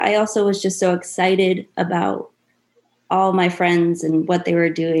I also was just so excited about all my friends and what they were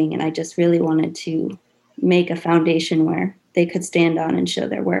doing. And I just really wanted to make a foundation where they could stand on and show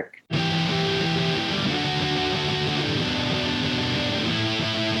their work.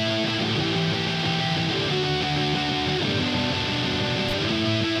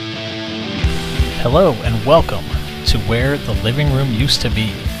 Hello and welcome to Where the Living Room Used to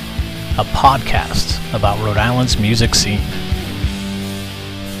Be, a podcast about Rhode Island's music scene.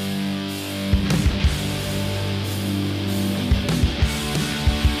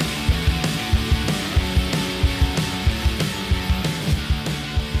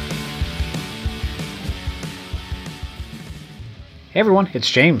 Hey everyone, it's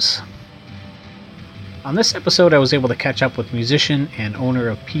James. On this episode, I was able to catch up with musician and owner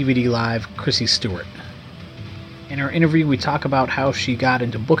of PVD Live, Chrissy Stewart. In our interview, we talk about how she got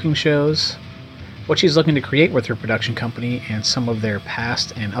into booking shows, what she's looking to create with her production company, and some of their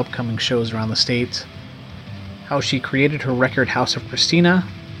past and upcoming shows around the state, how she created her record House of Christina,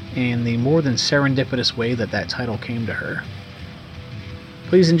 and the more than serendipitous way that title came to her.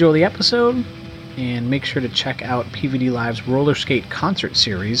 Please enjoy the episode, and make sure to check out PVD Live's roller skate concert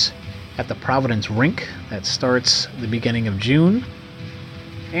series at the Providence Rink that starts the beginning of June.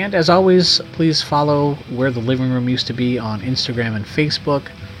 And as always, please follow Where the Living Room Used to Be on Instagram and Facebook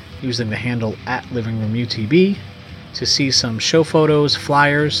using the handle @LivingRoomUTB to see some show photos,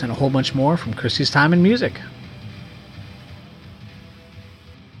 flyers, and a whole bunch more from Chrissy's time in music.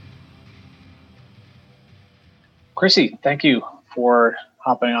 Chrissy, thank you for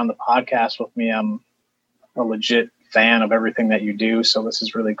hopping on the podcast with me. I'm a legit fan of everything that you do, so this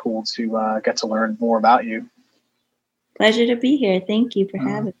is really cool to get to learn more about you. Pleasure to be here. Thank you for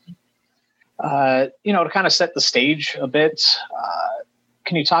having me. To kind of set the stage a bit,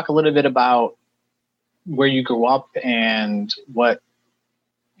 can you talk a little bit about where you grew up and what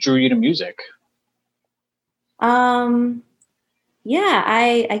drew you to music? I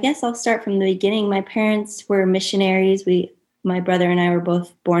guess I'll start from the beginning. My parents were missionaries. My brother and I were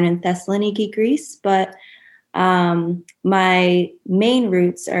both born in Thessaloniki, Greece, but my main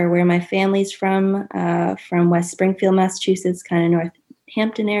roots are where my family's from West Springfield, Massachusetts, kind of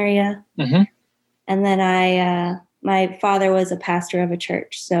Northampton area. Mm-hmm. And then my father was a pastor of a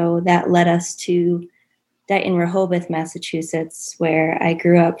church, so that led us to Dighton, Rehoboth, Massachusetts, where I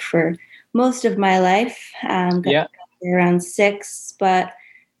grew up for most of my life. Around 6, but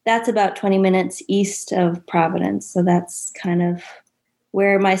that's about 20 minutes east of Providence. So that's kind of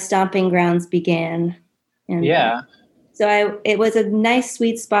where my stomping grounds began. And it was a nice,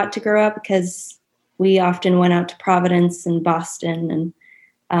 sweet spot to grow up because we often went out to Providence and Boston,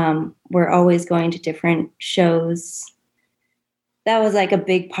 and we're always going to different shows. That was like a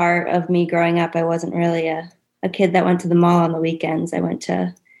big part of me growing up. I wasn't really a kid that went to the mall on the weekends. I went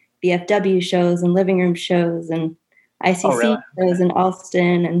to VFW shows and living room shows and ICC shows in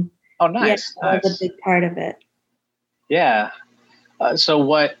Alston, and nice. That was a big part of it. Yeah. So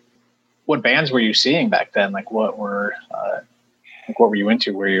what bands were you seeing back then? Like what were you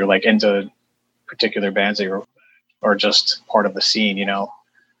into? Were you like into particular bands that you were, or just part of the scene? You know.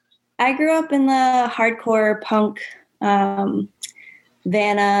 I grew up in the hardcore punk,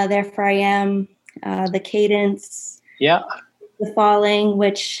 Vanna, Therefore I Am, The Cadence. Yeah. The Falling,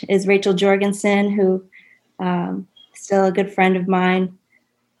 which is Rachel Jorgensen, who. Still a good friend of mine.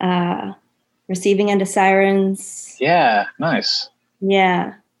 Receiving Into Sirens. Yeah, nice.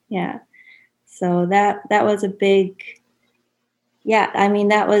 Yeah. So that was a big. Yeah, I mean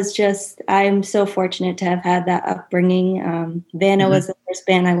that was just. I'm so fortunate to have had that upbringing. Vanna was the first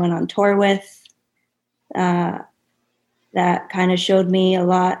band I went on tour with. That kind of showed me a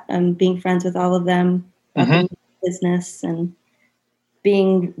lot. Being friends with all of them, business and.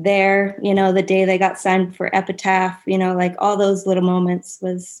 Being there, the day they got signed for Epitaph, like all those little moments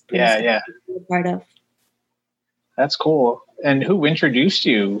was pretty to be a part of. That's cool. And who introduced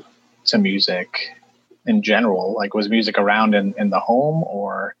you to music in general? Like, was music around in the home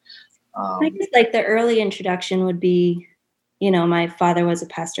or? I guess like the early introduction would be, my father was a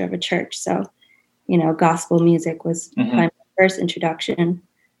pastor of a church. So, gospel music was my first introduction.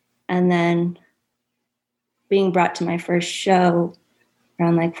 And then being brought to my first show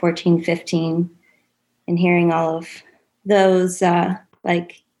around like 14, 15, and hearing all of those,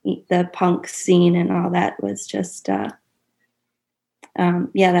 like the punk scene and all that was just, that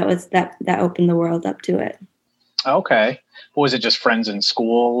opened the world up to it. Okay. Was it just friends in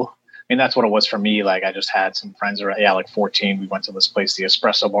school? I mean, that's what it was for me. Like I just had some friends around, like 14, we went to this place, the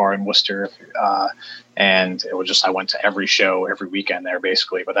Espresso Bar in Worcester. And it was just, I went to every show every weekend there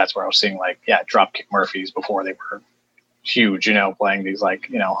basically, but that's where I was seeing like, Dropkick Murphys before they were huge, playing these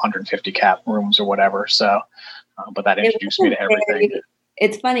 150 cap rooms or whatever. So, but that introduced me to everything.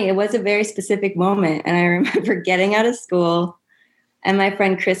 It's funny. It was a very specific moment. And I remember getting out of school and my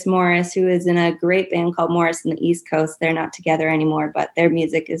friend Chris Morris, who is in a great band called Morris in the East Coast. They're not together anymore, but their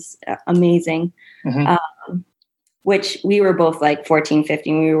music is amazing. Which we were both 14,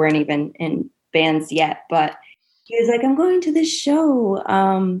 15. We weren't even in bands yet, but he was like, I'm going to this show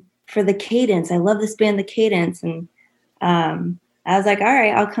for the Cadence. I love this band, the Cadence. And I was like, all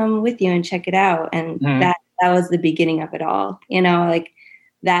right, I'll come with you and check it out. And that was the beginning of it all.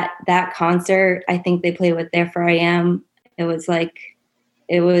 That concert, I think they played with There For I Am. It was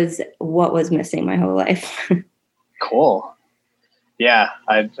what was missing my whole life. Cool. Yeah,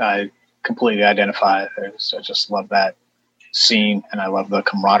 I completely identify. I just love that scene, and I love the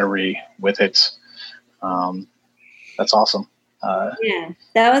camaraderie with it. That's awesome. Yeah,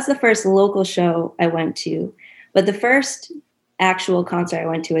 that was the first local show I went to. But the first actual concert I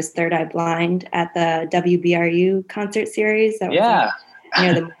went to was Third Eye Blind at the WBRU concert series. That was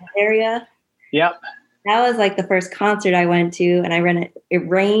near the area. Yep. That was the first concert I went to, and I ran it. It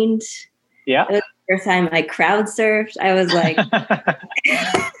rained. Yeah. It was the first time I crowd surfed. I was like,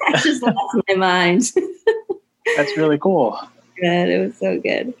 I just lost my mind. That's really cool. Good. It was so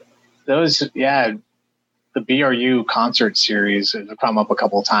good. The BRU concert series has come up a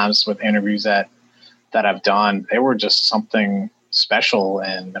couple of times with interviews that I've done. They were just something special.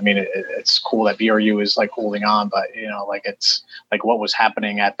 And I mean, it's cool that BRU is holding on, but it's what was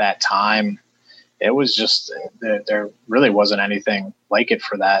happening at that time. It was just, there really wasn't anything like it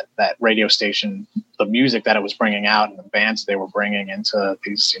for that radio station. The music that it was bringing out and the bands they were bringing into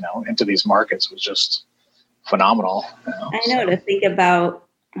these markets was just phenomenal. I know, to think about,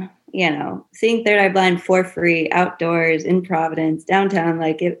 seeing Third Eye Blind for free outdoors in Providence, downtown,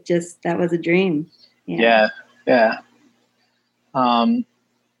 that was a dream. Yeah. A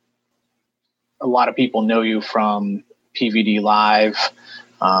lot of people know you from PVD Live.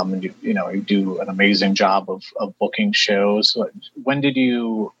 And you do an amazing job of booking shows. When did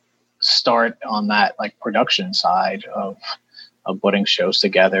you start on that production side of putting shows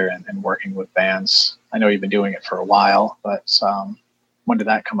together and working with bands? I know you've been doing it for a while, but when did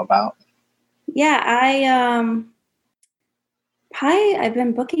that come about? Yeah, I've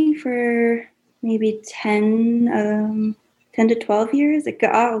been booking for maybe 10 to 12 years. It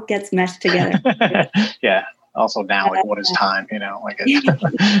all gets meshed together. Yeah. Also now, what is time?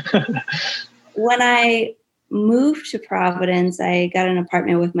 When I moved to Providence, I got an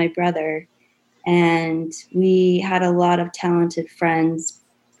apartment with my brother, and we had a lot of talented friends,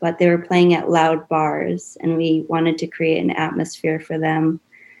 but they were playing at loud bars, and we wanted to create an atmosphere for them.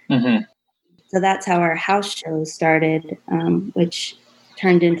 So that's how our house shows started, which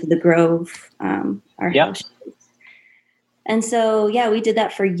turned into the Grove, our house shows. And so, we did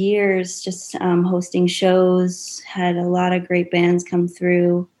that for years, just hosting shows, had a lot of great bands come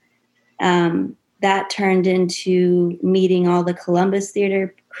through. That turned into meeting all the Columbus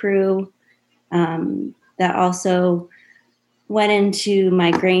Theater crew. That also went into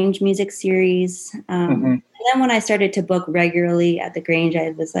my Grange music series. And then when I started to book regularly at the Grange, I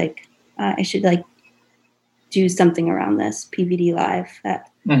was like, I should do something around this, PVD Live. That's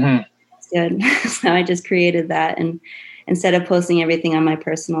good. So I just created that, and instead of posting everything on my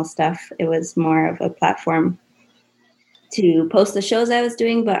personal stuff, it was more of a platform to post the shows I was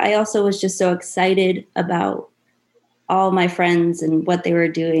doing. But I also was just so excited about all my friends and what they were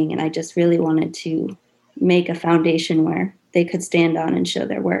doing. And I just really wanted to make a foundation where they could stand on and show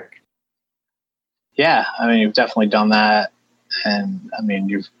their work. Yeah. I mean, you've definitely done that. And I mean,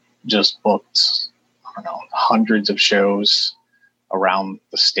 you've just booked, hundreds of shows around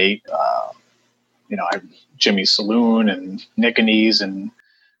the state. Jimmy's Saloon and Nickanese and,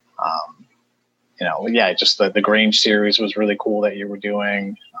 just the Grange series was really cool that you were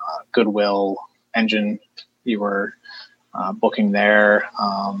doing. Goodwill Engine, you were booking there.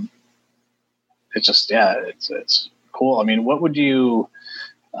 It's cool. I mean, what would you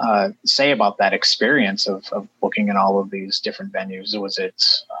say about that experience of booking in all of these different venues? Was it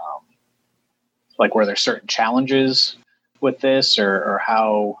were there certain challenges with this, or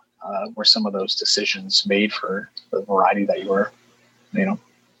how were some of those decisions made for the variety that you were,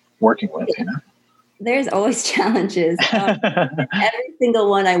 working with? There's always challenges. Every single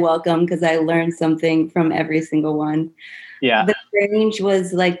one I welcome, because I learned something from every single one. Yeah. The Grange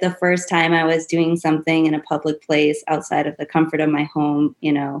was the first time I was doing something in a public place outside of the comfort of my home,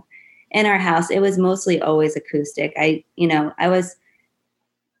 in our house. It was mostly always acoustic.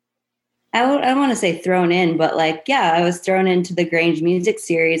 I don't want to say thrown in, but like, yeah, I was thrown into the Grange Music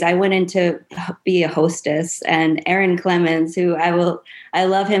Series. I went in to be a hostess, and Aaron Clemens, I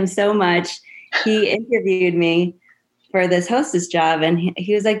love him so much. He interviewed me for this hostess job, and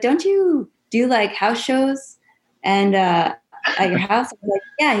he was like, "Don't you do like house shows and at your house?" I was like,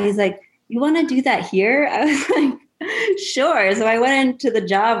 "Yeah." He's like, "You want to do that here?" I was like, "Sure." So I went into the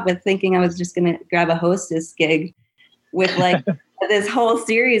job with thinking I was just going to grab a hostess gig with like this whole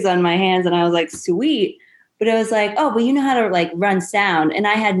series on my hands, and I was like, "Sweet." But it was like, "Oh, but you know how to like run sound," and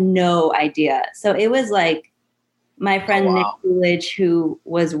I had no idea. So it was like my friend Nick Coolidge, who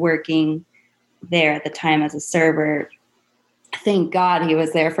was working there at the time as a server. Thank God he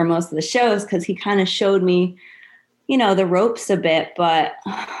was there for most of the shows, because he kind of showed me, the ropes a bit. But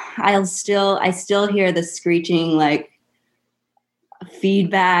I still hear the screeching like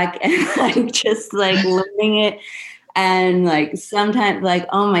feedback and like just like learning it. And like sometimes like,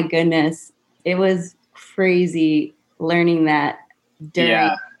 oh my goodness, it was crazy learning that during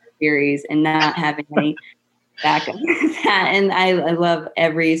the series and not having any backup with that. And I love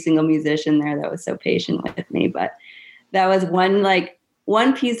every single musician there that was so patient with me. But that was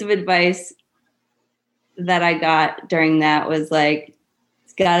one piece of advice that I got during that was like,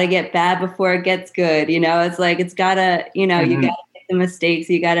 it's got to get bad before it gets good. It's like, it's got to, you got to make the mistakes.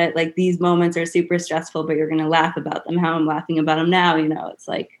 You got to, like, these moments are super stressful, but you're going to laugh about them. How I'm laughing about them now, it's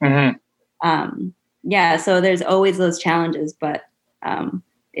like, yeah. So there's always those challenges, but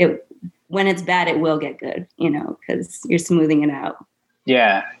when it's bad, it will get good, because you're smoothing it out.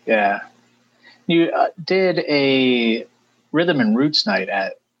 Yeah. Yeah. You did a rhythm and roots night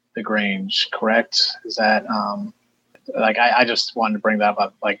at the Grange, correct? Is that I just wanted to bring that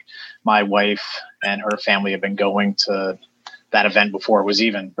up. Like, my wife and her family have been going to that event before it was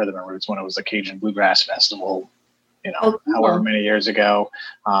even Rhythm and Roots, when it was the Cajun Bluegrass Festival, however many years ago.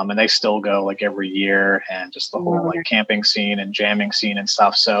 And they still go like every year, and just the whole like camping scene and jamming scene and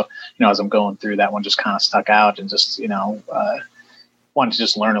stuff. So, as I'm going through, that one just kind of stuck out, and just, wanted to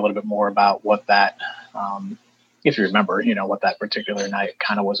just learn a little bit more about what that, if you remember, what that particular night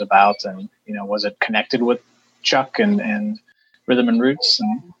kind of was about, and, was it connected with Chuck and Rhythm and Roots?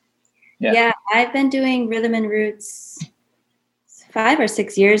 And, yeah, I've been doing Rhythm and Roots 5 or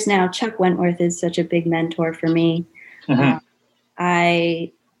 6 years now. Chuck Wentworth is such a big mentor for me. Mm-hmm.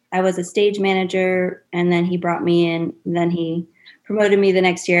 I was a stage manager, and then he brought me in, and then he promoted me the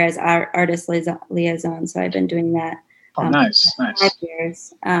next year as artist liaison. So I've been doing that. Nice. 5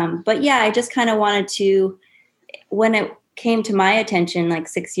 years. But yeah, I just kind of wanted to, when it came to my attention like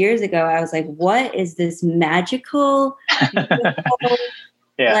 6 years ago, I was like, what is this magical,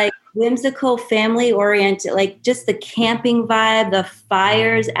 like whimsical, family oriented, like just the camping vibe, the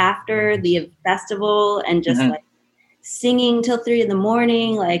fires after the festival, and just like singing till 3 a.m.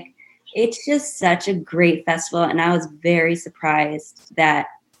 Like, it's just such a great festival. And I was very surprised that,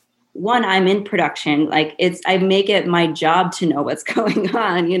 one, I'm in production. Like, I make it my job to know what's going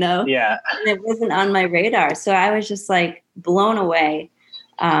on, Yeah. And it wasn't on my radar. So I was just like blown away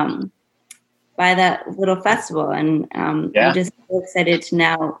by that little festival. And I'm just so excited to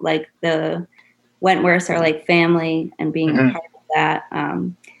now, like, the Wentworths are like family and being a part of that.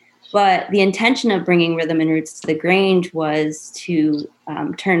 But the intention of bringing Rhythm and Roots to the Grange was to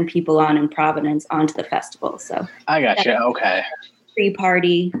turn people on in Providence onto the festival. So I got you. Okay.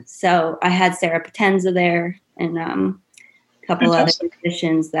 Pre-party. So I had Sarah Potenza there, and a couple other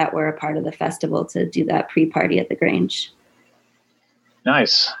musicians that were a part of the festival to do that pre-party at the Grange.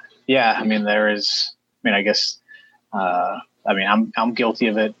 Nice. Yeah. I mean, I guess, I'm guilty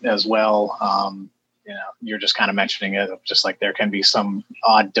of it as well. You're just kind of mentioning it, just like there can be some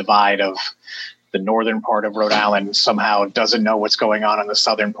odd divide of the northern part of Rhode Island somehow doesn't know what's going on in the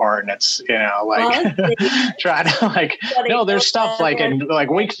southern part. And it's, trying to like, no, there's stuff like in like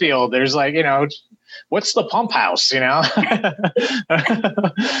Wakefield, there's like, what's the pump house, the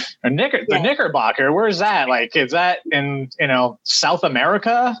Knickerbocker, where's that? Like, is that in, South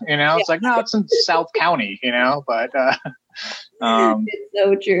America? It's like, no, it's in South County, but it's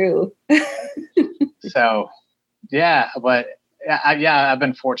so true. So, yeah, but I've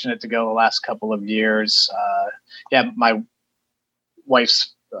been fortunate to go the last couple of years. My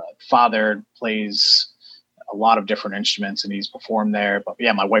wife's father plays a lot of different instruments, and he's performed there. But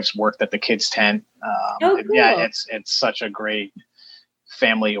my wife's worked at the kids' tent. Cool. It's such a great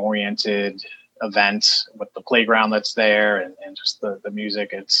family-oriented event with the playground that's there, and just the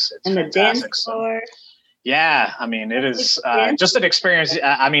music. It's and fantastic. The dance floor. Yeah, I mean, it is just an experience.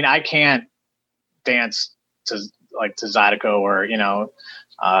 I mean, I can't dance to Zydeco or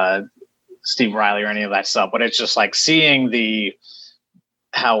Steve Riley or any of that stuff, but it's just like seeing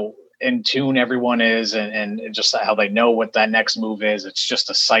how in tune everyone is, and just how they know what that next move is. It's just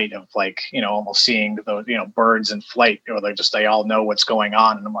a sight of like, almost seeing those, birds in flight, or they all know what's going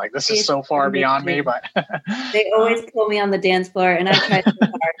on. And I'm like, this is so far beyond me, but they always pull me on the dance floor, and I try so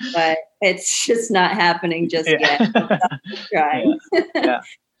hard, but it's just not happening just yet. Trying. Yeah.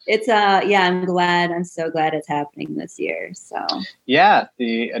 It's I'm so glad it's happening this year. So yeah,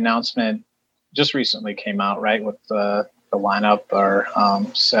 the announcement just recently came out, right, with the lineup, or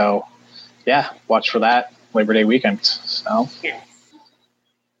so yeah, watch for that Labor Day weekend. So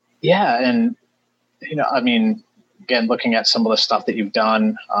yeah, and I mean, again, looking at some of the stuff that you've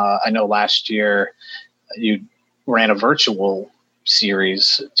done, I know last year you ran a virtual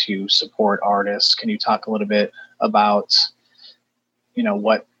series to support artists. Can you talk a little bit about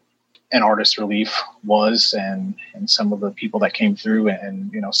what an Artist Relief was, and some of the people that came through,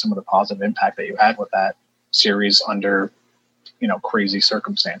 and some of the positive impact that you had with that series under crazy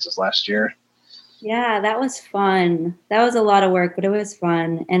circumstances last year? Yeah, that was fun. That was a lot of work, but it was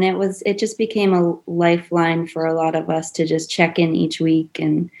fun. And it just became a lifeline for a lot of us to just check in each week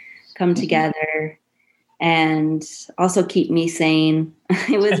and come together, and also keep me sane.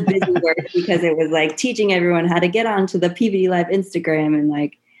 It was busy work because it was like teaching everyone how to get onto the PVD Live Instagram, and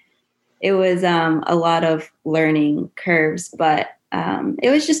like it was a lot of learning curves, but it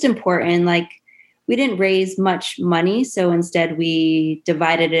was just important. Like, we didn't raise much money, so instead we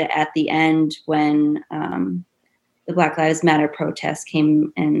divided it at the end when the Black Lives Matter protests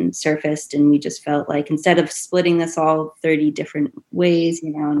came and surfaced, and we just felt like instead of splitting this all 30 different ways,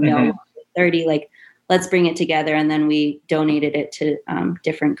 and we all 30, like, let's bring it together. And then we donated it to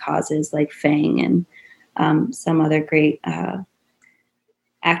different causes like FANG and some other great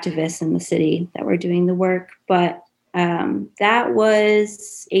activists in the city that were doing the work. But that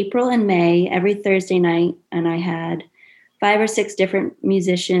was April and May, every Thursday night. And I had 5 or 6 different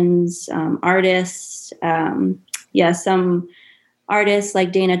musicians, artists. Some artists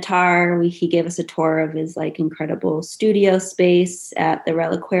like Dana Tarr. He gave us a tour of his like incredible studio space at the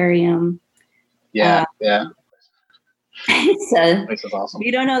Reliquarium. Yeah. It's awesome. If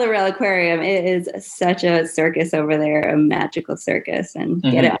you don't know the Reliquarium, it is such a circus over there, a magical circus, and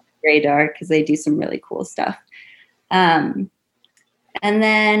get it on Grey Dark because they do some really cool stuff. And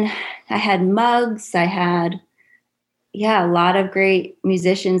then I had mugs. I had, a lot of great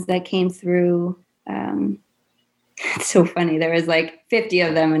musicians that came through. It's so funny. There was like 50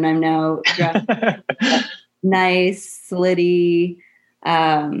 of them, and I'm now Nice, Slitty,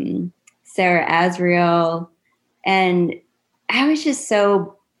 Sarah Azriel. And I was just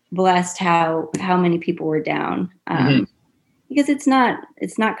so blessed how many people were down. Because it's not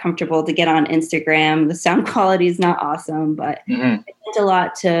comfortable to get on Instagram. The sound quality is not awesome, but it meant a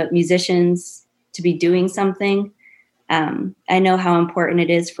lot to musicians to be doing something. I know how important it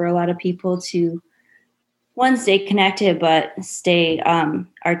is for a lot of people to, one, stay connected, but stay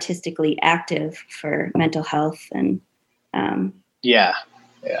artistically active for mental health, and and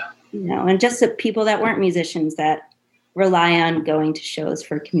just the people that weren't musicians that rely on going to shows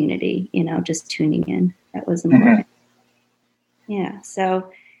for community, just tuning in. That was important. Yeah,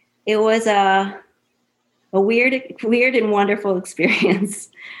 so it was a weird and wonderful experience,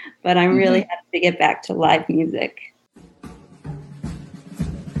 but I'm really happy to get back to live music.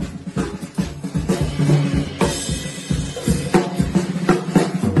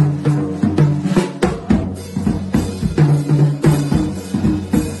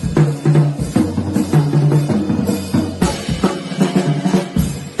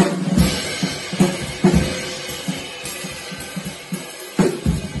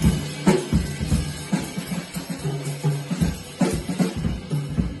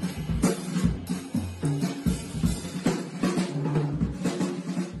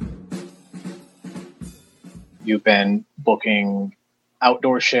 You've been booking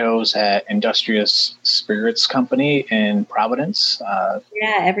outdoor shows at Industrious Spirits Company in Providence.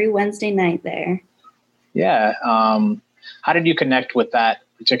 Every Wednesday night there. Yeah. How did you connect with that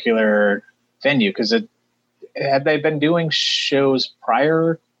particular venue? Because had they been doing shows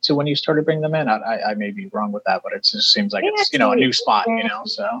prior to when you started bringing them in? I may be wrong with that, but it just seems like it's a new spot,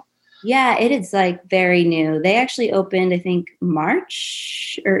 so. Yeah, it is like very new. They actually opened, I think,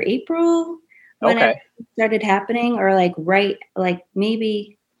 March or April when it started happening, or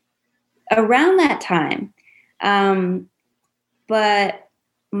maybe around that time. But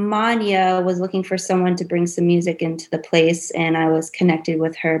Manya was looking for someone to bring some music into the place, and I was connected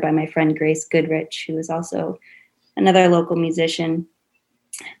with her by my friend Grace Goodrich, who is also another local musician.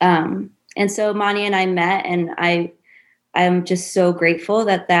 And so Manya and I met, and I'm just so grateful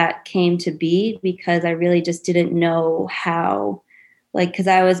that came to be, because I really just didn't know how like, because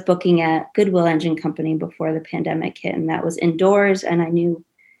I was booking at Goodwill Engine Company before the pandemic hit, and that was indoors, and I knew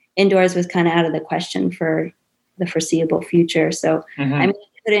indoors was kind of out of the question for the foreseeable future. So I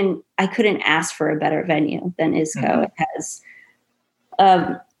mean, I couldn't ask for a better venue than ISCO. It has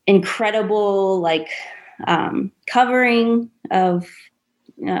incredible like covering of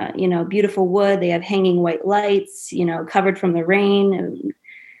beautiful wood. They have hanging white lights, covered from the rain. And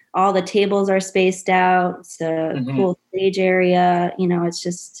all the tables are spaced out. It's a cool stage area.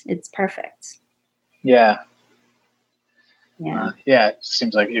 It's perfect. Yeah. Yeah. It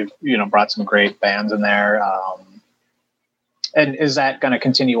seems like you brought some great bands in there. And is that going to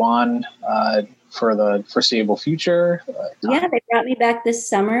continue on for the foreseeable future? Yeah, they brought me back this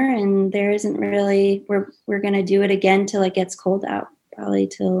summer, and there isn't really. We're going to do it again till it gets cold out, probably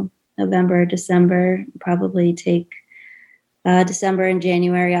till November, December. Probably take December and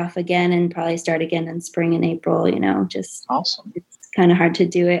January off again, and probably start again in spring and April. Just awesome. It's kind of hard to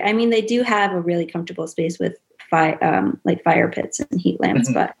do it. I mean, they do have a really comfortable space with fire pits and heat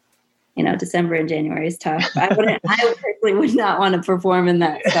lamps, but December and January is tough. I personally would not want to perform in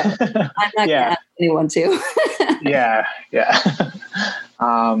that. So I'm not going to ask anyone to. Yeah.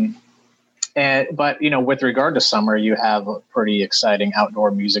 But with regard to summer, you have a pretty exciting outdoor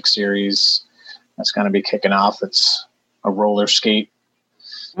music series that's going to be kicking off. It's a roller skate.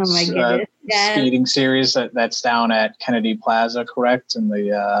 Oh my goodness! Skating series that's down at Kennedy Plaza, correct? And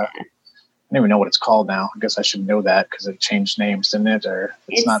I don't even know what it's called now. I guess I should know that because it changed names, didn't it? Or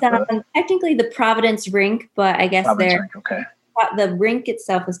it's not technically the Providence Rink, but I guess the rink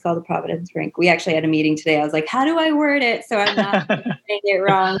itself is called the Providence Rink. We actually had a meeting today. I was like, how do I word it so I'm not saying it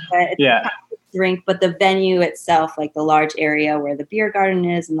wrong? But it's the Providence Rink, but the venue itself, like the large area where the beer garden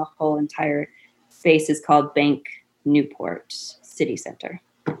is and the whole entire space is called Bank Newport City Center.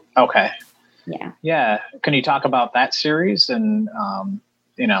 Okay. Yeah. Yeah. Can you talk about that series and,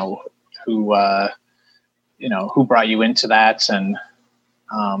 who brought you into that? And,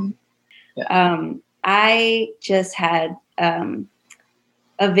 I just had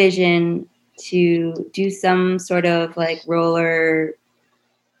a vision to do some sort of like roller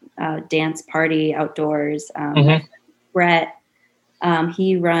dance party outdoors. Brett,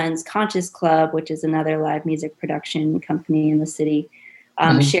 he runs Conscious Club, which is another live music production company in the city.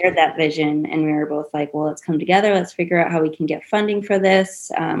 Shared that vision, and we were both like, well, let's come together. Let's figure out how we can get funding for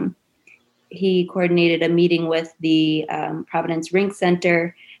this. He coordinated a meeting with the Providence Rink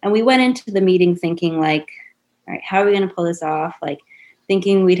Center, and we went into the meeting thinking like, all right, how are we going to pull this off? Like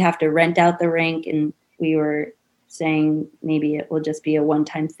thinking we'd have to rent out the rink, and we were saying maybe it will just be a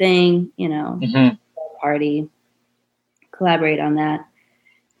one-time thing, party, collaborate on that.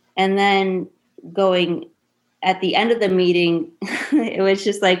 And then going at the end of the meeting, it was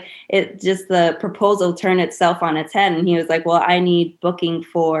just like, the proposal turned itself on its head. And he was like, well, I need booking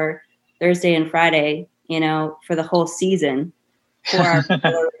for Thursday and Friday, for the whole season for our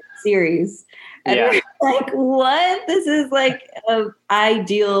series. And we're like, what? This is like an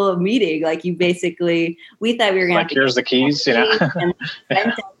ideal meeting. Like we thought we were going to here's the keys, and rent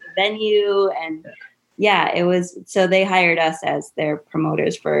out the venue. And it was, so they hired us as their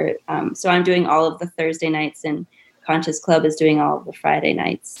promoters for, so I'm doing all of the Thursday nights, and Conscious Club is doing all of the Friday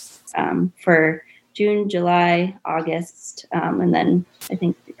nights for June, July, August, and then I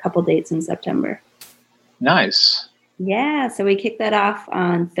think a couple dates in September. Nice. Yeah, so we kicked that off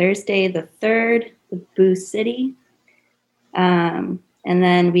on Thursday the 3rd with Boo City. And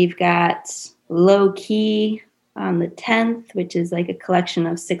then we've got Low Key on the 10th, which is like a collection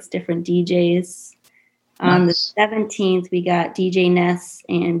of 6 different DJs. Nice. On the 17th, we got DJ Ness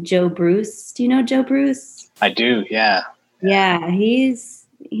and Joe Bruce. Do you know Joe Bruce? I do, yeah. Yeah, he's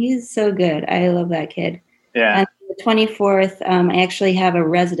so good. I love that kid. Yeah. And the 24th, I actually have a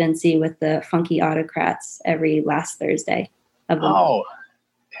residency with the Funky Autocrats every last Thursday of the month. Oh,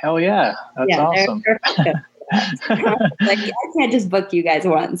 hell yeah. That's awesome. Like, I can't just book you guys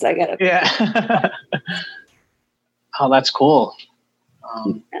once. I got to. Yeah. Oh, that's cool.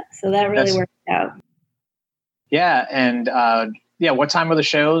 So that really worked out. Yeah. And what time are the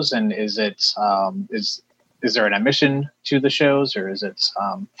shows? And is it, is there an admission to the shows, or is it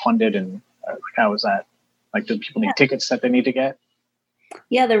funded? And how is that? Like, do people need tickets that they need to get?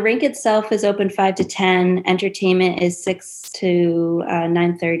 Yeah, the rink itself is open 5 to 10. Entertainment is 6 to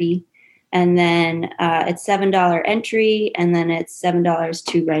 9:30, and then it's $7 entry, and then it's $7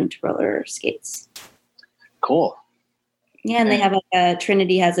 to rent roller skates. Cool. Yeah, and they have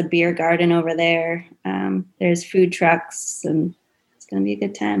Trinity has a beer garden over there. There's food trucks, and it's going to be a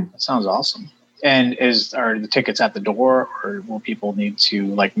good time. That sounds awesome. And are the tickets at the door, or will people need to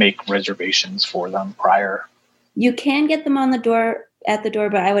like make reservations for them prior? You can get them on the door at the door,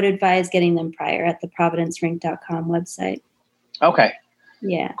 but I would advise getting them prior at the providencerink.com website. Okay.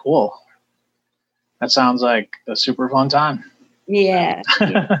 Yeah. Cool. That sounds like a super fun time. Yeah.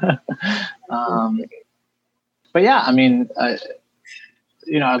 But yeah, I mean, I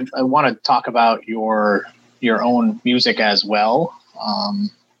want to talk about your own music as well.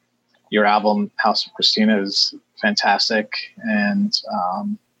 Your album House of Christina is fantastic, and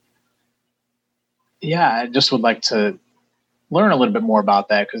I just would like to learn a little bit more about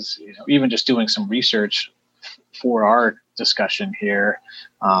that, because even just doing some research for our discussion here,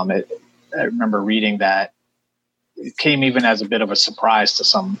 I remember reading that it came even as a bit of a surprise to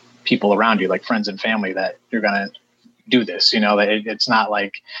some people around you, like friends and family, that you're going to do this. That it's not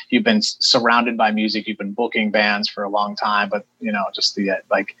like you've been surrounded by music, you've been booking bands for a long time, but just the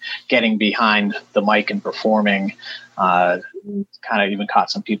like getting behind the mic and performing kind of even caught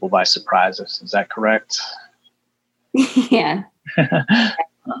some people by surprise. Is that correct? Yeah.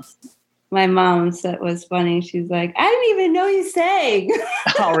 My mom said it was funny. She's like, I didn't even know you sang.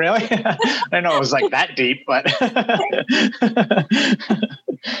 Oh, really? I didn't know it was like that deep, but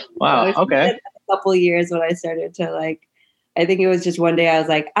wow. Okay. A couple of years when I started to I think it was just one day I was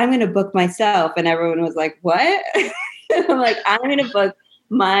like, I'm going to book myself. And everyone was like, what? I'm like, I'm going to book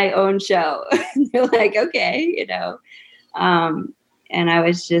my own show. They're like, okay, and I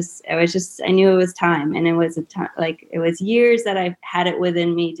knew it was time, and it was a time, it was years that I've had it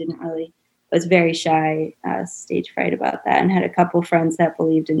within me. Was very shy, stage fright about that, and had a couple friends that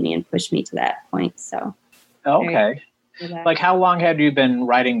believed in me and pushed me to that point. So, okay. Like, how long had you been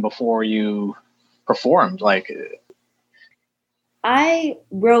writing before you performed? I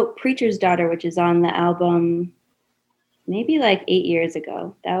wrote Preacher's Daughter, which is on the album, maybe 8 years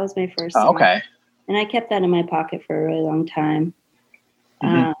ago. That was my first song. Okay. And I kept that in my pocket for a really long time.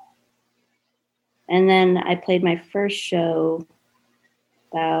 Mm-hmm. And then I played my first show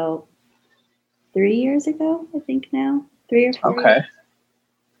about 3 years ago, I think now. 3 or 4 Okay. years.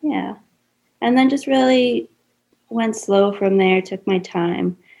 Yeah. And then just really went slow from there, took my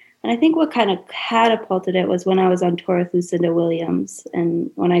time. And I think what kind of catapulted it was when I was on tour with Lucinda Williams. And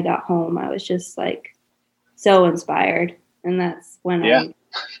when I got home, I was just so inspired. And that's when I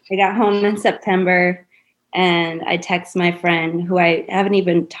got home in September, and I text my friend, who I haven't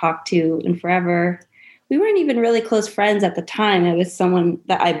even talked to in forever. We weren't even really close friends at the time. It was someone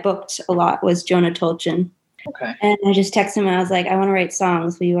that I booked a lot, was Jonah Tolchin. Okay. And I just texted him, and I was like, I want to write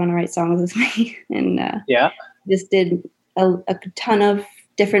songs. Will you want to write songs with me? And just did a ton of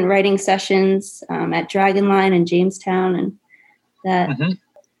different writing sessions at Dragonline in Jamestown. And that,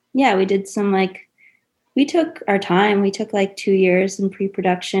 we did some we took our time. We took 2 years in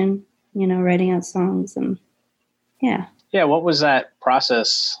pre-production, writing out songs. And yeah. What was that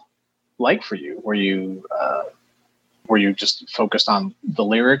process like for you? Were you just focused on the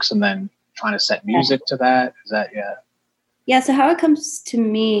lyrics and then trying to set music to that? Is that, So how it comes to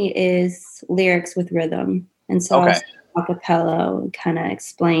me is lyrics with rhythm. And so I'll acapella and kind of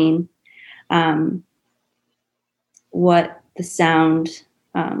explain what the sound,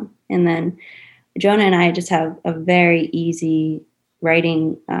 and then Jonah and I just have a very easy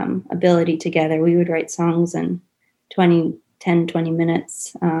writing ability together. We would write songs in 10, 20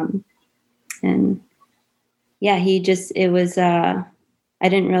 minutes. And I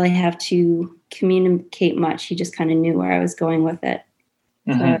didn't really have to communicate much. He just kind of knew where I was going with it.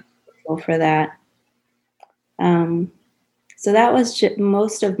 So I was grateful for that. So that was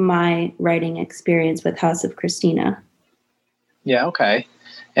most of my writing experience with House of Christina. Yeah. Okay.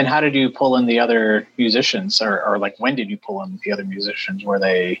 And how did you pull in the other musicians, or when did you pull in the other musicians? Were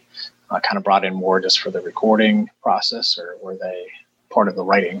they kind of brought in more just for the recording process, or were they part of the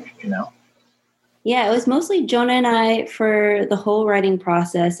writing, Yeah, it was mostly Jonah and I for the whole writing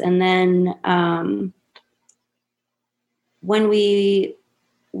process. And then when we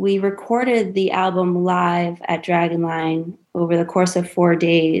recorded the album live at Dragonline over the course of 4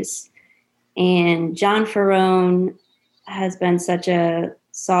 days, and John Ferrone has been such a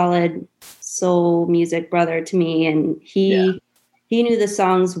solid soul music brother to me, and he knew the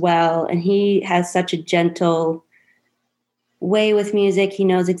songs well, and he has such a gentle way with music. He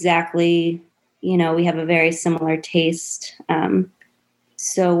knows exactly, we have a very similar taste.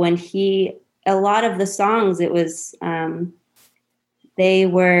 So when a lot of the songs, it was, they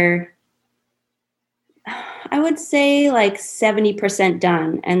were, I would say 70%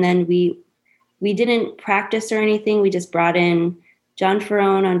 done. And then we didn't practice or anything. We just brought in John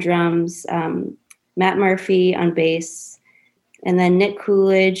Ferrone on drums, Matt Murphy on bass, and then Nick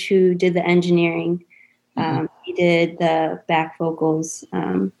Coolidge, who did the engineering. He did the back vocals.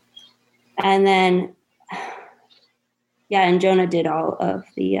 And then yeah, and Jonah did all of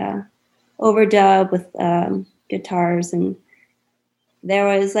the overdub with guitars, and there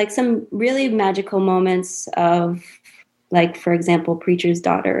was like some really magical moments of, like, for example, Preacher's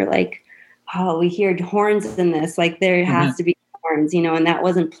Daughter, like, oh, we hear horns in this, like there has to be horns, and that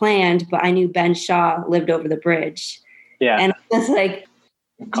wasn't planned, but I knew Ben Shaw lived over the bridge. Yeah. And I was like,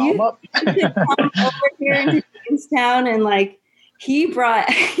 call him up. You come over here into Jamestown? And like, he's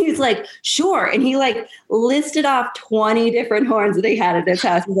like, sure. And he like listed off 20 different horns that he had at his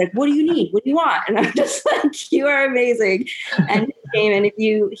house. He's like, what do you need? What do you want? And I'm just like, you are amazing. And he came, and if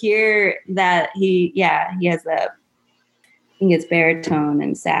you hear that, he has I think it's baritone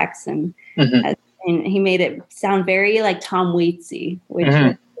and sax, and he made it sound very like Tom Waitsy, which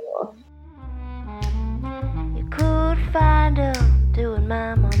was cool. You could find her doing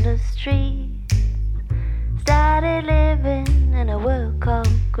mime on the street. Started living in a world called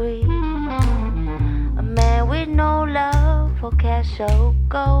greed. A man with no love for cash or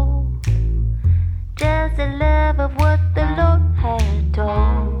gold, just the love of what the Lord had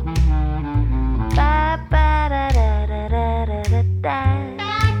told. Ba ba da da da da da da da.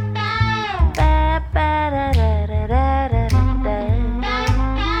 Ba ba da da da da da da.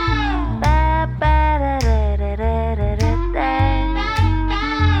 Ba ba da da da da da da.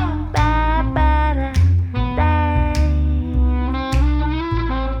 Ba ba da da.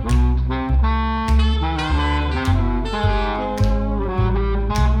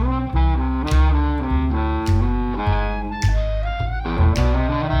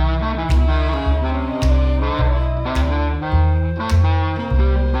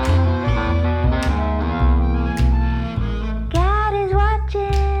 God is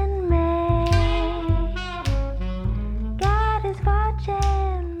watching me. God is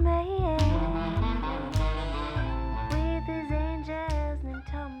watching me. With his angels and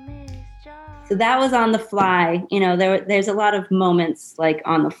Tommy's jaw. So that was on the fly. There's a lot of moments like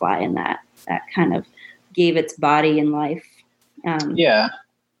on the fly in that kind of gave its body and life. Yeah.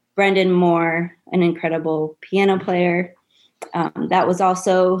 Brendan Moore, an incredible piano player. That was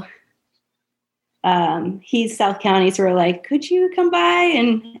also, he's South County, so we're like, could you come by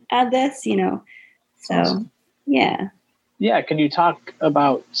and add this, So, Awesome. Yeah. Yeah. Can you talk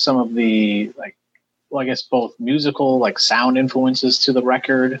about some of the, like, well, I guess both musical, like sound influences to the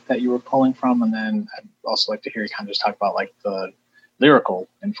record that you were pulling from? And then I'd also like to hear you kind of just talk about like the lyrical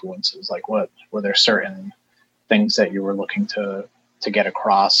influences, like what were there certain things that you were looking to get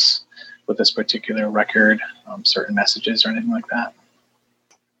across with this particular record, certain messages or anything like that?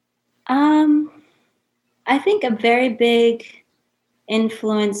 I think a very big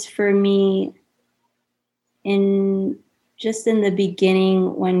influence for me in the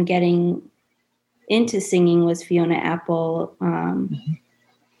beginning when getting into singing was Fiona Apple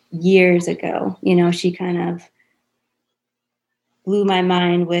years ago. She kind of blew my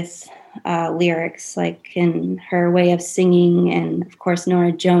mind with lyrics, like in her way of singing, and of course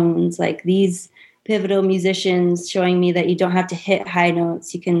Norah Jones, like these pivotal musicians showing me that you don't have to hit high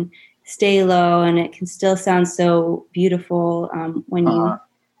notes, you can stay low and it can still sound so beautiful when you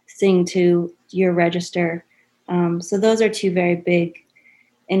sing to your register. So those are two very big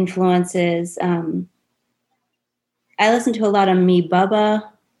influences. I listened to a lot of Me Bubba,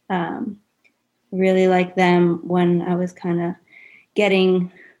 really like them when I was kind of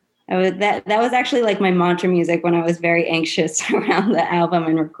that was actually like my mantra music when I was very anxious around the album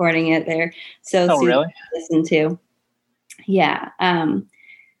and recording it. They're so soothing really? to listen to. Yeah.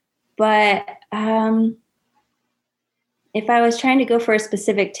 But if I was trying to go for a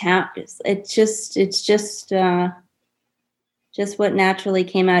specific town, it's just what naturally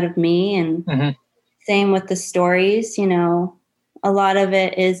came out of me. And same with the stories, a lot of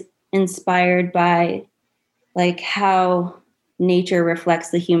it is inspired by like how nature reflects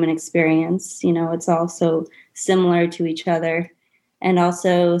the human experience. It's also similar to each other, and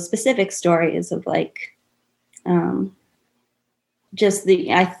also specific stories of like, just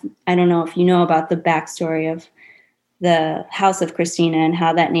I don't know if you know about the backstory of the House of Christina and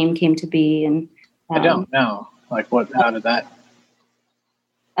how that name came to be. And I don't know, like how did that?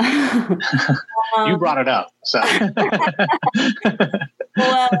 You brought it up, so.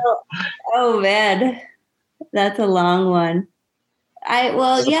 Well, oh man, that's a long one.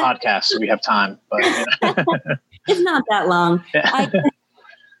 It's a podcast, so we have time, but it's not that long.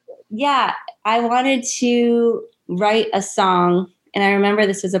 Yeah. I wanted to write a song, and I remember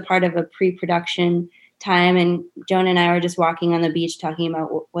this was a part of a pre-production time, and Joan and I were just walking on the beach talking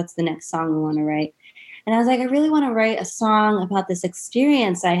about what's the next song we want to write. And I was like, I really want to write a song about this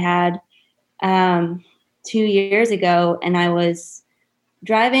experience I had 2 years ago, and I was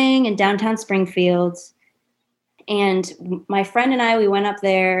driving in downtown Springfield, And my friend and I, we went up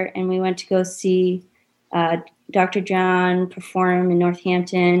there and we went to go see Dr. John perform in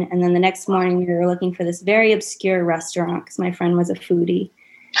Northampton. And then the next morning we were looking for this very obscure restaurant because my friend was a foodie.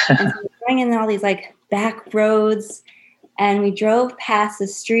 And so we were going in all these like back roads, and we drove past the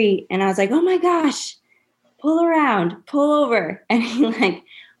street, and I was like, oh my gosh, pull around, pull over. And he like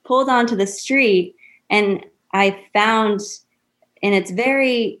pulled onto the street, and I found, and it's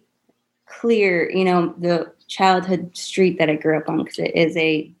very clear, you know, the childhood street that I grew up on, because it is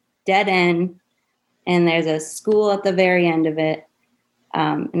a dead end, and there's a school at the very end of it,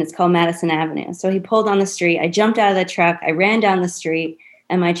 and it's called Madison Avenue. So he pulled on the street. I jumped out of the truck. I ran down the street,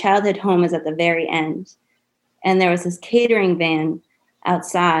 and my childhood home is at the very end. And there was this catering van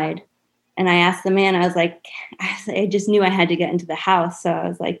outside. And I asked the man, I was like, I just knew I had to get into the house. So I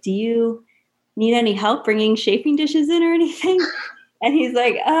was like, do you need any help bringing chafing dishes in or anything? And he's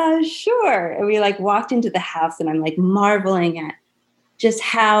like, sure. And we like walked into the house, and I'm like marveling at just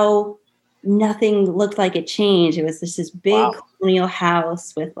how nothing looked like it changed. It was just this big colonial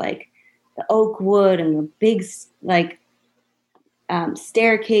house with like the oak wood and the big like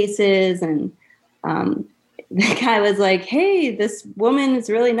staircases. And the guy was like, hey, this woman is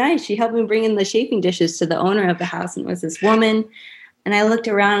really nice. She helped me bring in the chafing dishes to the owner of the house. And it was this woman. And I looked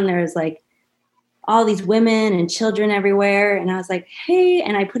around, and there was like all these women and children everywhere. And I was like, hey,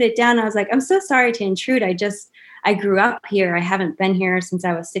 and I put it down. I was like, I'm so sorry to intrude. I grew up here. I haven't been here since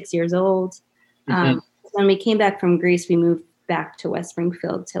I was 6 years old. When we came back from Greece, we moved back to West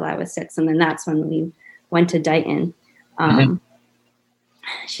Springfield till I was 6. And then that's when we went to Dighton.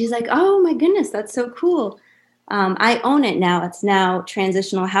 She's like, oh my goodness, that's so cool. I own it now. It's now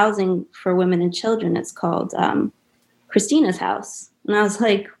transitional housing for women and children. It's called Christina's House. And I was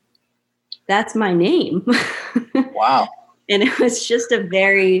like, that's my name. Wow. And it was just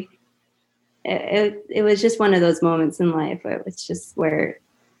it was just one of those moments in life. It was just where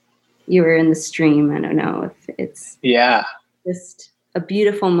you were in the stream. I don't know if it's just a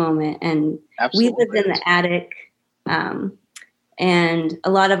beautiful moment. And we lived in the attic. And a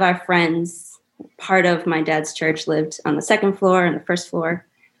lot of our friends, part of my dad's church, lived on the second floor and the first floor.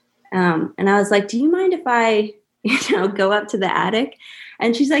 And I was like, do you mind if I, go up to the attic?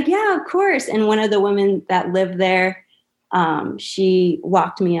 And she's like, yeah, of course. And one of the women that lived there, she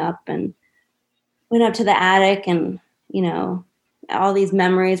walked me up and went up to the attic, and, all these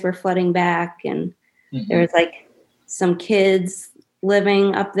memories were flooding back. And there was like some kids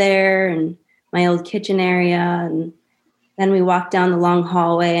living up there and my old kitchen area. And then we walked down the long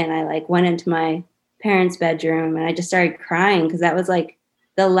hallway, and I like went into my parents' bedroom, and I just started crying because that was like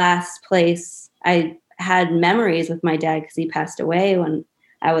the last place I had memories with my dad, because he passed away when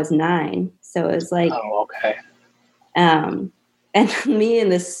I was 9. So it was like, oh, okay. And me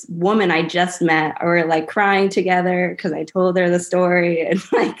and this woman I just met were like crying together because I told her the story, and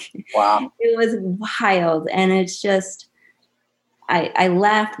like, wow, it was wild. And it's just, I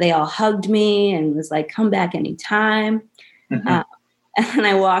left, they all hugged me and was like, come back anytime. And then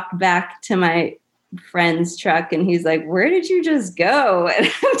I walked back to my friend's truck, and he's like, where did you just go? And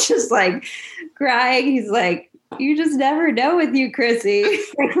I'm just like crying. He's like, you just never know with you, Chrissy.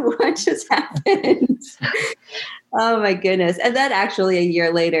 Like, what just happened? Oh my goodness. And then actually a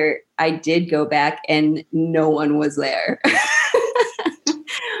year later, I did go back and no one was there,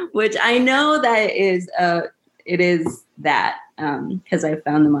 which I know that it is that because I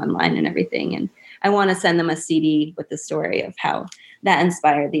found them online and everything. And I want to send them a CD with the story of how that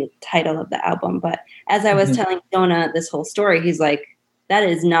inspired the title of the album. But as I was telling Jonah this whole story, he's like, that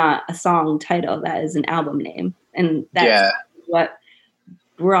is not a song title. That is an album name. And that's what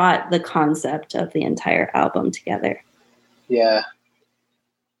brought the concept of the entire album together. Yeah.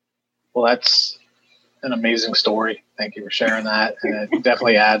 Well, that's an amazing story. Thank you for sharing that. And it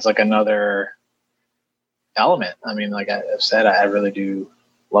definitely adds like another element. I mean, like I've said, I really do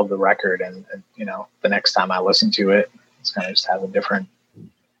love the record, and the next time I listen to it, it's going to just have a different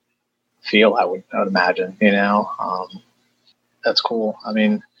feel. I would imagine, that's cool. I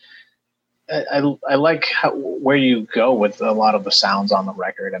mean, I like where you go with a lot of the sounds on the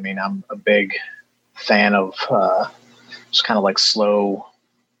record. I mean, I'm a big fan of just kind of like slow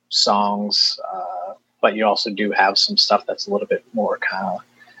songs, but you also do have some stuff that's a little bit more kind of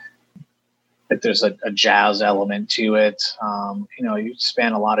like there's a jazz element to it. You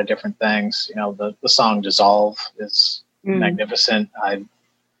span a lot of different things. The song "Dissolve" is magnificent.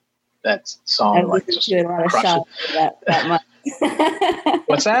 That song like just a lot of shots that month.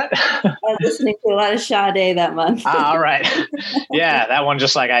 What's that? I was listening to a lot of Sade that month. All right. Yeah, that one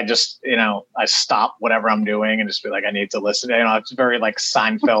just like I stop whatever I'm doing and just be like, I need to listen. It's very like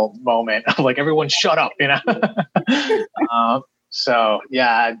Seinfeld moment of like, everyone shut up, So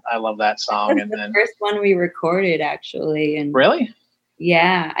yeah, I love that song. That was the first one we recorded, actually. And really?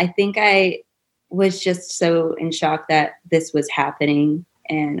 Yeah, I think I was just so in shock that this was happening,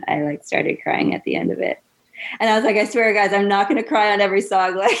 and I like started crying at the end of it. And I was like, I swear, guys, I'm not going to cry on every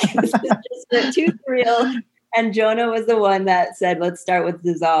song. Like, this is just too surreal. And Jonah was the one that said, let's start with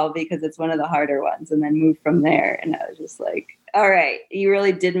Dissolve because it's one of the harder ones and then move from there. And I was just like, all right, you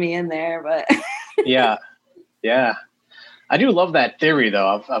really did me in there. But Yeah. I do love that theory,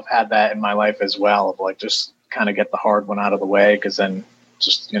 though. I've had that in my life as well, of like just kind of get the hard one out of the way because then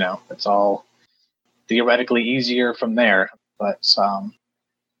just, it's all theoretically easier from there. But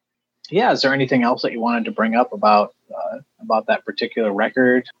is there anything else that you wanted to bring up about that particular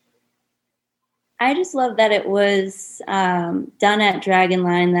record? I just love that it was done at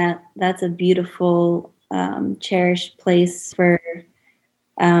Dragonline. That's a beautiful, cherished place for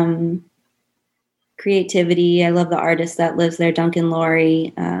creativity. I love the artist that lives there, Duncan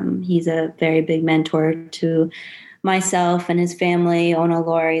Laurie. He's a very big mentor to myself and his family, Ona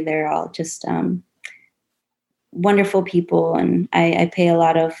Laurie. They're all just wonderful people, and I pay a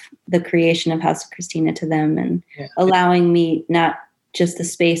lot of the creation of House of Christina to them, and allowing me not just the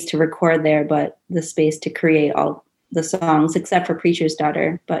space to record there, but the space to create all the songs, except for Preacher's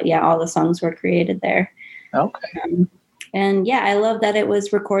Daughter. But yeah, all the songs were created there. Okay. And yeah, I love that it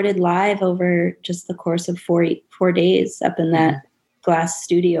was recorded live over just the course of 4 days up in that glass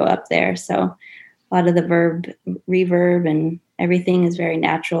studio up there. So a lot of the reverb and everything is very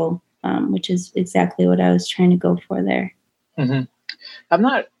natural. Which is exactly what I was trying to go for there. Mm-hmm. I'm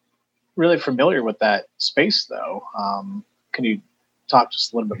not really familiar with that space, though. Can you talk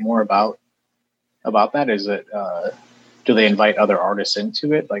just a little bit more about that? Is it do they invite other artists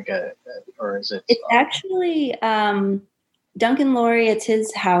into it, or is it? It's actually Duncan Laurie. It's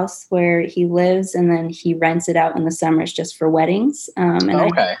his house where he lives, and then he rents it out in the summers just for weddings. I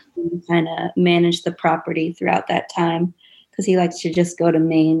kind of manage the property throughout that time. Because he likes to just go to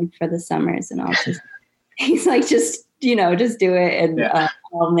Maine for the summers, and he's like, just do it, and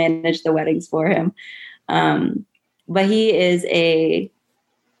I'll manage the weddings for him. But he is if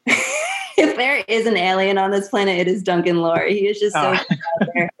there is an alien on this planet, it is Duncan Laurie. He is just so out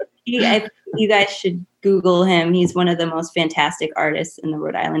there. You guys should Google him. He's one of the most fantastic artists in the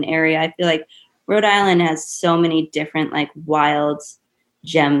Rhode Island area. I feel like Rhode Island has so many different like wild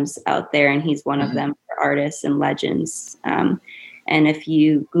gems out there, and he's one of them for artists and legends. And if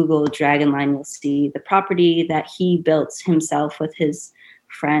you Google Dragonline, you'll see the property that he built himself with his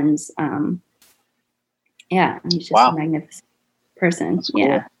friends. He's just a magnificent person. That's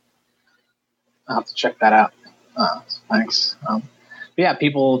cool. I'll have to check that out. Thanks.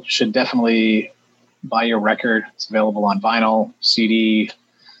 People should definitely buy your record. It's available on vinyl, CD,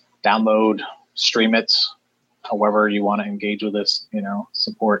 download, stream it. However you want to engage with us,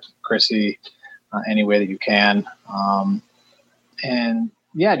 support Chrissy any way that you can. Do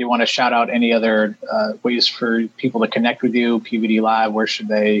you want to shout out any other ways for people to connect with you? PVD Live, where should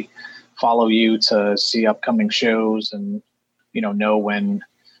they follow you to see upcoming shows and, know when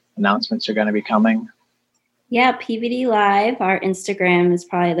announcements are going to be coming? Yeah, PVD Live. Our Instagram is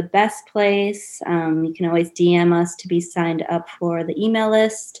probably the best place. You can always DM us to be signed up for the email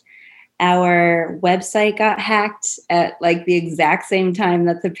list. Our website got hacked at like the exact same time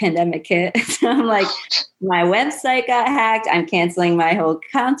that the pandemic hit. So I'm like, my website got hacked. I'm canceling my whole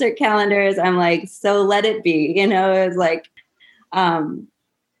concert calendars. I'm like, so let it be. It was like,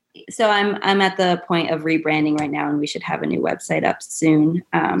 so I'm at the point of rebranding right now, and we should have a new website up soon.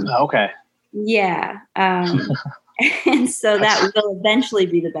 Okay. Yeah. And so that will eventually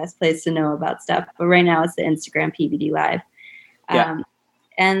be the best place to know about stuff. But right now it's the Instagram PVD Live.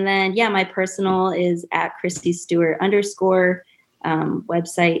 And then, my personal is at Chrissy Stewart _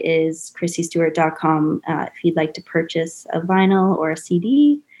 website is chrissystewart.com if you'd like to purchase a vinyl or a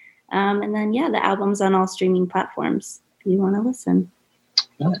CD. And then, the album's on all streaming platforms if you want to listen.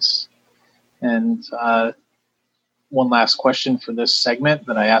 Nice. And one last question for this segment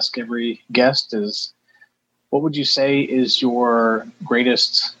that I ask every guest is, what would you say is your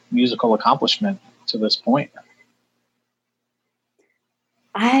greatest musical accomplishment to this point?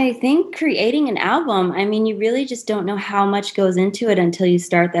 I think creating an album, you really just don't know how much goes into it until you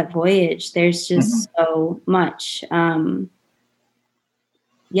start that voyage. There's just so much.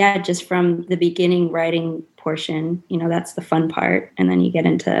 Just from the beginning writing portion, that's the fun part. And then you get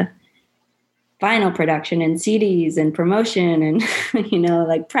into vinyl production and CDs and promotion and,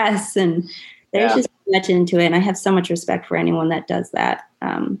 like press. And there's just much into it. And I have so much respect for anyone that does that.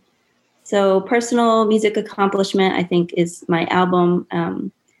 So personal music accomplishment, I think, is my album.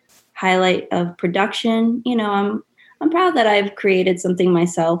 Highlight of production, I'm proud that I've created something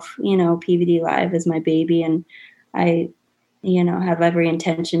myself. PVD Live is my baby, and I, have every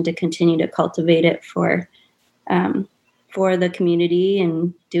intention to continue to cultivate it for the community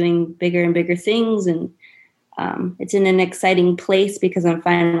and doing bigger and bigger things. And it's in an exciting place because I'm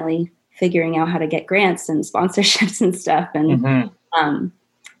finally figuring out how to get grants and sponsorships and stuff, and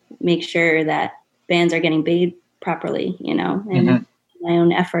make sure that bands are getting paid properly, and my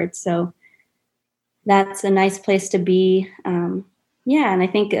own efforts. So that's a nice place to be. And I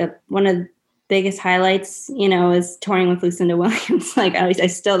think one of the biggest highlights, is touring with Lucinda Williams. Like, I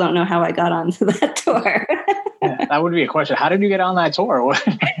still don't know how I got onto that tour. Yeah, that would be a question. How did you get on that tour?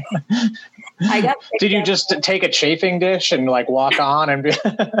 Did you just take a chafing dish and like walk on and be,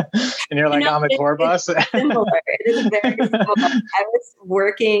 and you're like on the tour bus? Similar. It is very similar. I was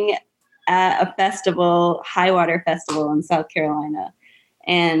working at a festival, Highwater Festival in South Carolina,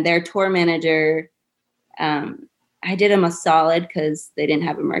 and their tour manager, I did him a solid because they didn't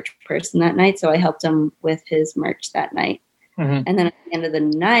have a merch person that night. So I helped him with his merch that night. And then at the end of the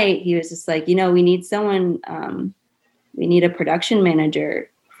night, he was just like, we need someone, we need a production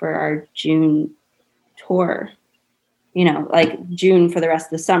manager for our June tour, like June for the rest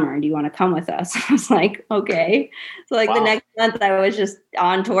of the summer. Do you want to come with us? I was like, okay. So like the next month I was just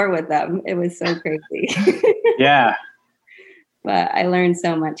on tour with them. It was so crazy. Yeah. But I learned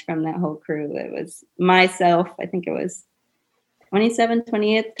so much from that whole crew. It was myself, I think it was 27,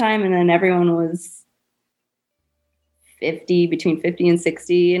 28th time. And then everyone was between 50 and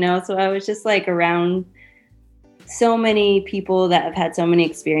 60, So I was just like around so many people that have had so many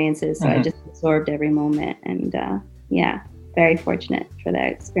experiences. So I just absorbed every moment. And very fortunate for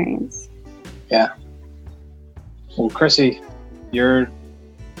that experience. Yeah. Well, Chrissy, you're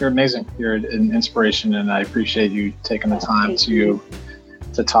amazing. You're an inspiration, and I appreciate you taking the time to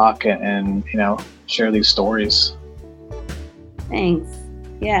talk and share these stories. Thanks.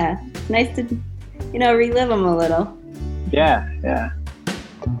 Yeah, it's nice to relive them a little. Yeah.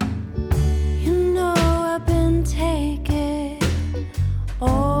 I've been taking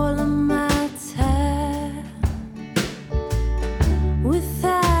all of my time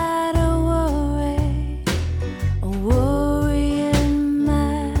without a worry in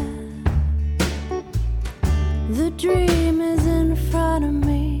mind. The dream is in front of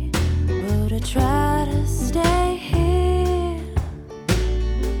me, but I try to stay here.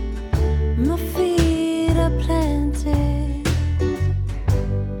 My feet are planted.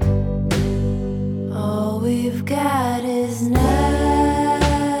 All we've got is now.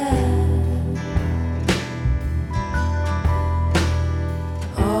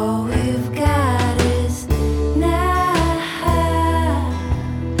 All we've got is now.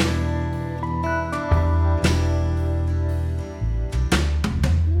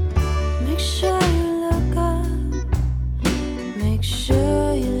 Make sure you look up. Make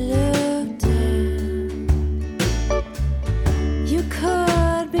sure you look down. You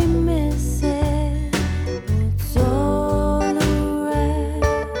could be missing what's all around.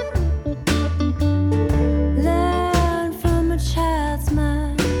 Learn from a child's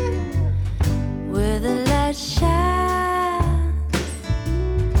mind where the light shines.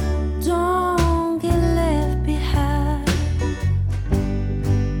 Don't get left behind,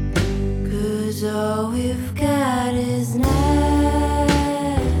 'cause all we've got is now.